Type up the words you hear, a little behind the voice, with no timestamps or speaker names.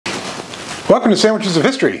Welcome to Sandwiches of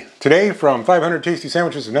History. Today, from 500 Tasty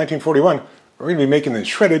Sandwiches of 1941, we're going to be making the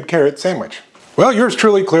shredded carrot sandwich. Well, yours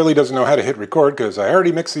truly clearly doesn't know how to hit record because I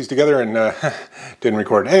already mixed these together and didn't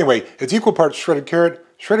record. Anyway, it's equal parts shredded carrot,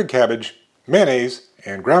 shredded cabbage, mayonnaise,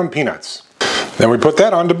 and ground peanuts. Then we put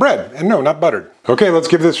that onto bread, and no, not buttered. Okay, let's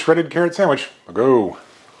give this shredded carrot sandwich a go.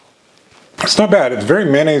 It's not bad. It's very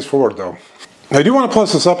mayonnaise forward though. I do want to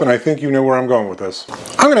plus this up, and I think you know where I'm going with this.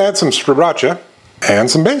 I'm going to add some sriracha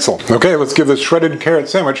and some basil. Okay, let's give this shredded carrot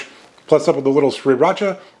sandwich plus up with a little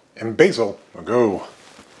sriracha and basil a go.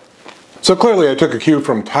 So clearly I took a cue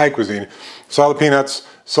from Thai cuisine. Saw the peanuts,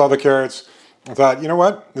 saw the carrots. I thought, you know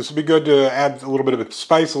what? This would be good to add a little bit of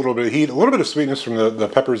spice, a little bit of heat, a little bit of sweetness from the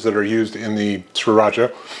peppers that are used in the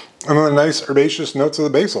sriracha, and then the nice herbaceous notes of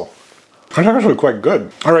the basil. That's actually quite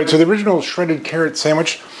good. All right, so the original shredded carrot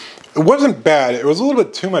sandwich, it wasn't bad. It was a little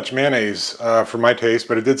bit too much mayonnaise for my taste,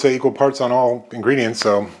 but it did say equal parts on all ingredients,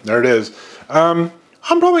 so there it is. I'm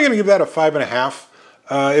probably going to give that a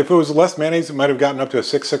 5.5. If it was less mayonnaise, it might have gotten up to a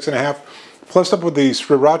 6, 6.5. Plus up with the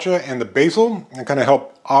sriracha and the basil, and kind of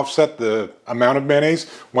help offset the amount of mayonnaise.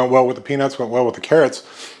 Went well with the peanuts, went well with the carrots.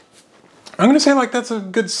 I'm going to say like that's a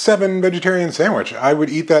good 7 vegetarian sandwich. I would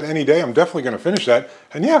eat that any day. I'm definitely going to finish that.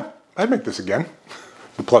 And yeah, I'd make this again.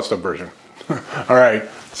 The plussed up version. All right,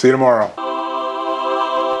 see you tomorrow.